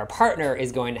 and our partner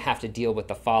is going to have to deal with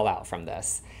the fallout from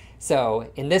this.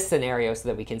 So in this scenario, so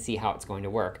that we can see how it's going to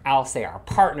work, I'll say our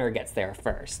partner gets there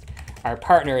first. Our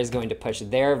partner is going to push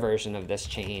their version of this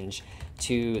change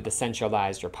to the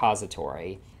centralized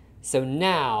repository. So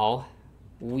now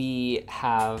we're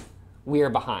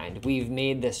behind. We've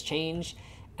made this change,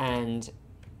 and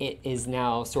it is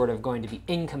now sort of going to be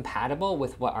incompatible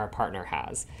with what our partner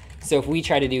has. So if we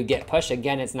try to do git push,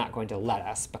 again, it's not going to let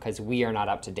us because we are not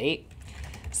up to date.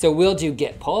 So we'll do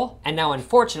git pull, and now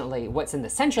unfortunately, what's in the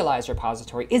centralized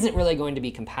repository isn't really going to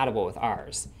be compatible with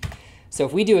ours. So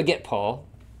if we do a git pull,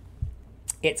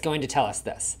 it's going to tell us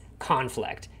this,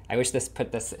 conflict. I wish this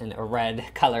put this in a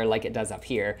red color like it does up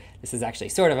here. This is actually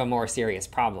sort of a more serious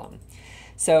problem.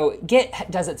 So Git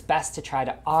does its best to try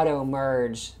to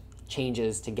auto-merge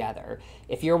changes together.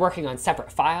 If you're working on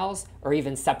separate files or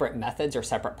even separate methods or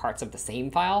separate parts of the same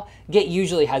file, Git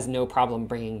usually has no problem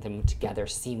bringing them together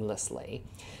seamlessly.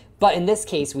 But in this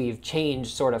case, we've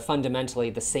changed sort of fundamentally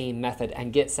the same method,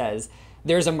 and Git says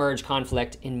there's a merge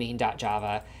conflict in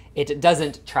main.java. It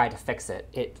doesn't try to fix it.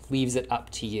 It leaves it up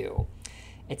to you.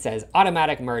 It says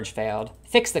automatic merge failed,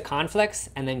 fix the conflicts,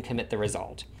 and then commit the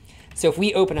result. So if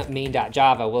we open up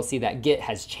main.java, we'll see that Git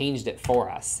has changed it for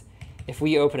us. If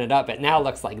we open it up, it now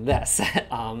looks like this.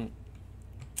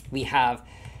 We have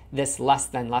this less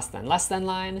than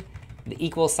line, the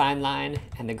equal sign line,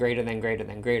 and the greater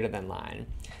than line.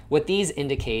 What these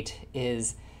indicate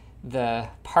is the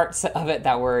parts of it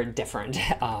that were different.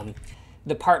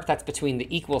 The part that's between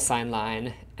the equal sign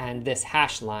line and this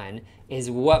hash line is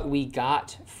what we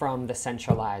got from the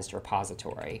centralized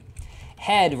repository.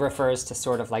 Head refers to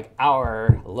sort of like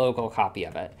our local copy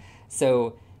of it.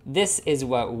 So this is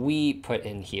what we put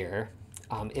in here.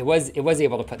 It was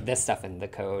able to put this stuff in the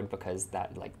code because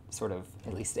that, like, sort of,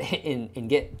 at least in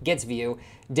Git's view,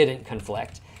 didn't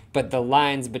conflict. But the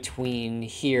lines between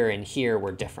here and here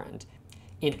were different.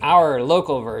 In our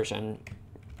local version,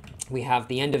 we have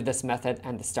the end of this method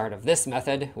and the start of this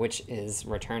method, which is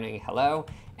returning hello.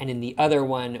 And in the other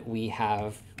one, we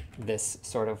have this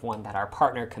sort of one that our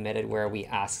partner committed where we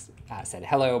said,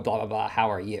 hello, blah, blah, blah, how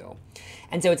are you?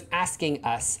 And so it's asking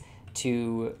us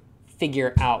to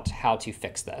figure out how to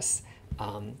fix this.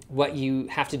 What you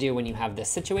have to do when you have this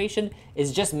situation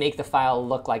is just make the file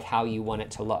look like how you want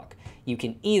it to look. You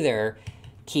can either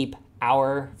keep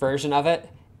our version of it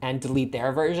and delete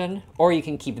their version, or you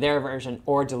can keep their version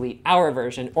or delete our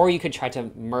version, or you could try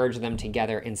to merge them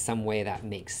together in some way that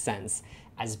makes sense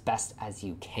as best as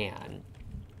you can.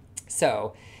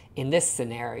 So in this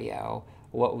scenario,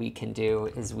 what we can do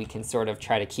is we can sort of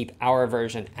try to keep our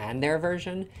version and their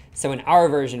version. So in our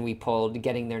version, we pulled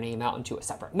getting their name out into a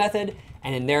separate method,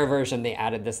 and in their version, they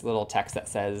added this little text that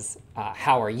says,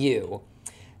 how are you?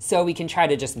 So we can try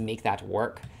to just make that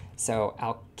work. So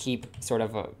I'll keep sort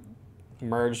of a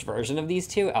merged version of these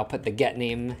two. I'll put the get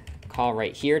name call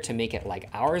right here to make it like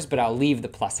ours, but I'll leave the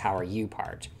plus how are you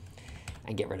part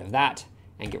and get rid of that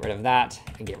and get rid of that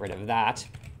and get rid of that.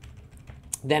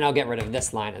 Then I'll get rid of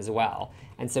this line as well.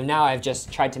 And so now I've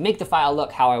just tried to make the file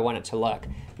look how I want it to look.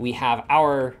 We have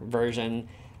our version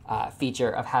feature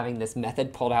of having this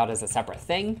method pulled out as a separate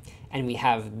thing, and we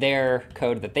have their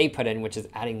code that they put in, which is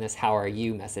adding this how are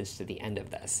you message to the end of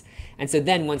this. And so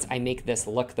then once I make this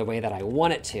look the way that I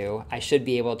want it to, I should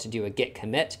be able to do a git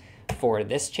commit for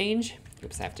this change.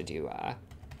 Oops, I have to do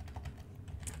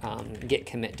git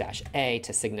commit -a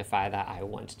to signify that I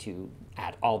want to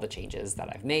add all the changes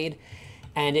that I've made.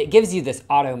 And it gives you this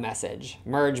auto message,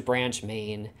 merge branch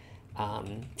main,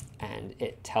 and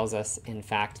it tells us, in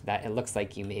fact, that it looks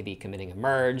like you may be committing a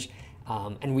merge,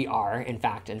 and we are, in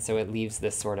fact, and so it leaves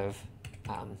this sort of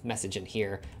message in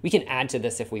here. We can add to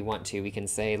this if we want to. We can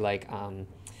say, like,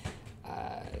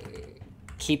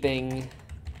 keeping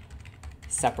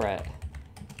separate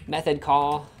method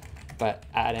call, but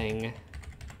adding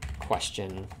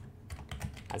question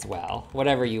as well.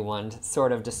 Whatever you want,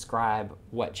 sort of describe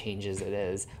what changes it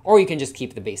is. Or you can just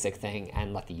keep the basic thing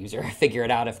and let the user figure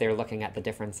it out if they're looking at the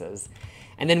differences.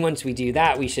 And then once we do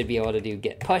that, we should be able to do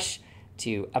git push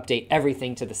to update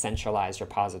everything to the centralized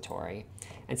repository.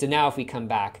 And so now if we come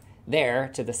back there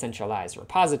to the centralized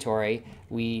repository,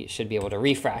 we should be able to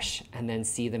refresh and then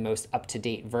see the most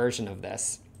up-to-date version of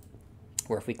this,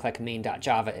 where if we click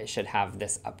main.java, it should have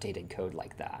this updated code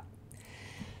like that.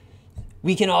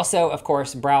 We can also, of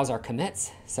course, browse our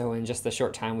commits. So in just the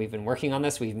short time we've been working on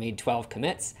this, we've made 12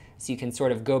 commits. So you can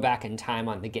sort of go back in time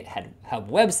on the GitHub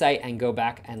website and go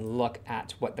back and look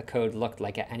at what the code looked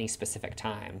like at any specific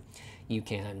time. You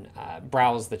can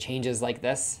browse the changes like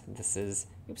this. This is,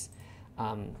 oops,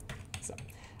 So,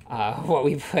 what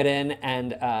we put in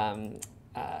and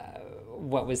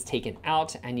what was taken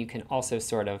out, and you can also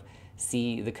sort of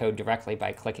see the code directly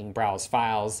by clicking Browse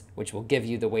Files, which will give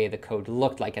you the way the code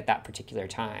looked like at that particular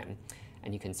time.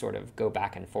 And you can sort of go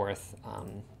back and forth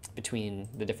between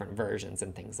the different versions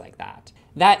and things like that.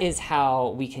 That is how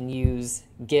we can use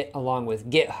Git along with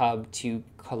GitHub to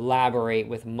collaborate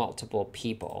with multiple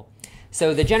people.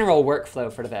 So the general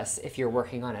workflow for this, if you're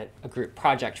working on a group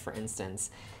project, for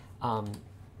instance,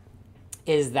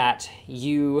 is that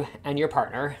you and your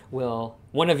partner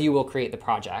one of you will create the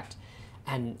project,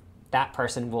 and that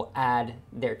person will add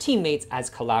their teammates as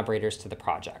collaborators to the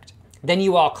project. Then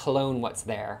you all clone what's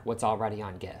there, what's already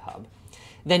on GitHub.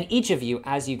 Then each of you,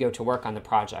 as you go to work on the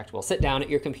project, will sit down at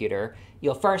your computer.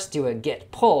 You'll first do a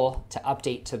git pull to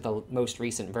update to the most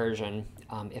recent version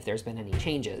if there's been any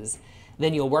changes.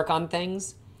 Then you'll work on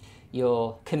things.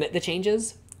 You'll commit the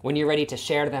changes. When you're ready to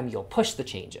share them, you'll push the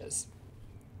changes.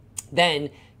 Then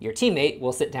your teammate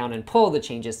will sit down and pull the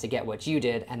changes to get what you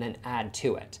did and then add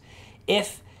to it.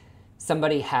 If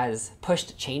somebody has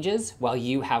pushed changes while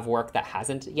you have work that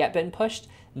hasn't yet been pushed,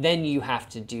 then you have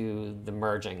to do the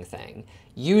merging thing.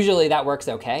 Usually that works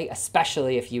okay,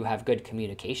 especially if you have good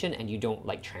communication and you don't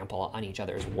like trample on each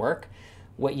other's work.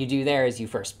 What you do there is you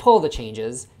first pull the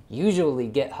changes. Usually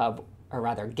GitHub, or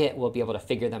rather Git, will be able to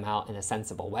figure them out in a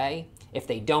sensible way. If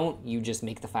they don't, you just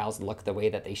make the files look the way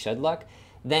that they should look,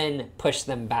 then push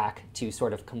them back to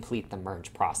sort of complete the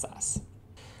merge process.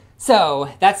 So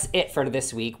that's it for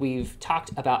this week. We've talked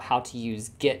about how to use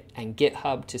Git and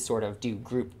GitHub to sort of do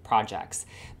group projects.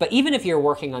 But even if you're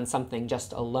working on something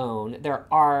just alone, there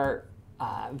are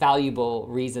valuable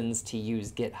reasons to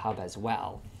use GitHub as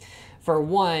well. For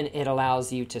one, it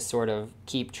allows you to sort of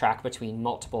keep track between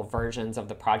multiple versions of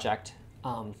the project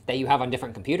that you have on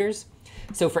different computers.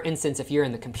 So for instance, if you're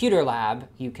in the computer lab,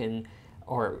 you can,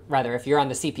 or rather, if you're on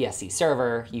the CPSC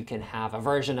server, you can have a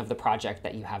version of the project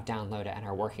that you have downloaded and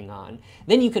are working on.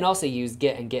 Then you can also use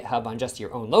Git and GitHub on just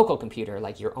your own local computer,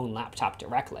 like your own laptop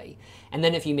directly. And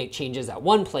then if you make changes at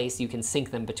one place, you can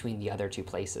sync them between the other two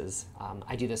places.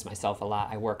 I do this myself a lot.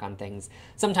 I work on things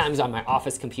sometimes on my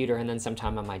office computer and then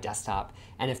sometimes on my desktop.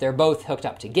 And if they're both hooked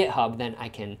up to GitHub, then I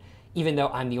can, even though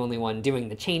I'm the only one doing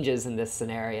the changes in this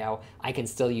scenario, I can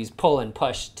still use pull and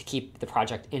push to keep the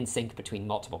project in sync between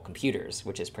multiple computers,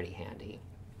 which is pretty handy.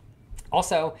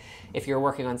 Also, if you're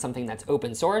working on something that's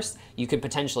open source, you could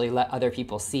potentially let other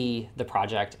people see the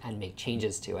project and make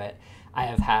changes to it. I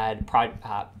have had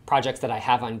projects that I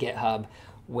have on GitHub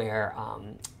where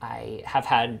I have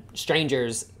had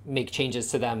strangers make changes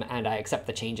to them and I accept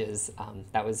the changes.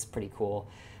 That was pretty cool.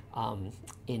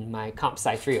 In my Comp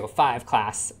Sci 305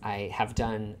 class, I have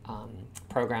done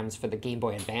programs for the Game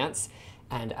Boy Advance,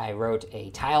 and I wrote a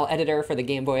tile editor for the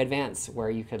Game Boy Advance where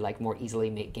you could like more easily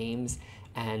make games,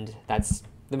 and that's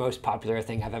the most popular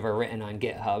thing I've ever written on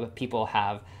GitHub. People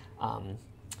have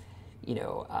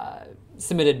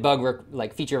submitted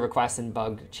feature requests and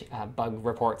bug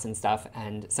reports and stuff,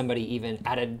 and somebody even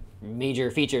added major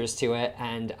features to it,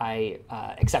 and I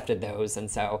accepted those.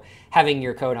 And so having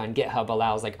your code on GitHub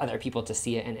allows like other people to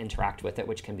see it and interact with it,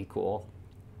 which can be cool.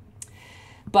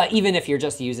 But even if you're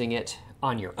just using it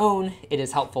on your own, it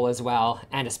is helpful as well.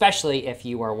 And especially if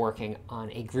you are working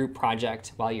on a group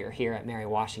project while you're here at Mary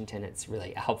Washington, it's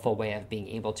really a helpful way of being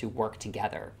able to work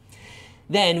together.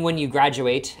 Then when you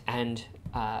graduate and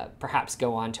perhaps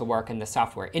go on to work in the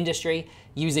software industry,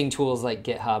 using tools like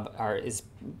GitHub is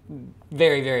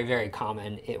very, very, very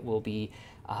common. It will be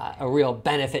a real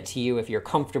benefit to you if you're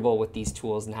comfortable with these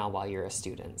tools now while you're a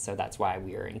student. So that's why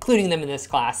we are including them in this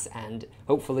class, and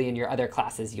hopefully in your other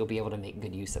classes you'll be able to make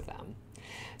good use of them.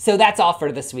 So that's all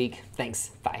for this week. Thanks.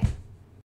 Bye.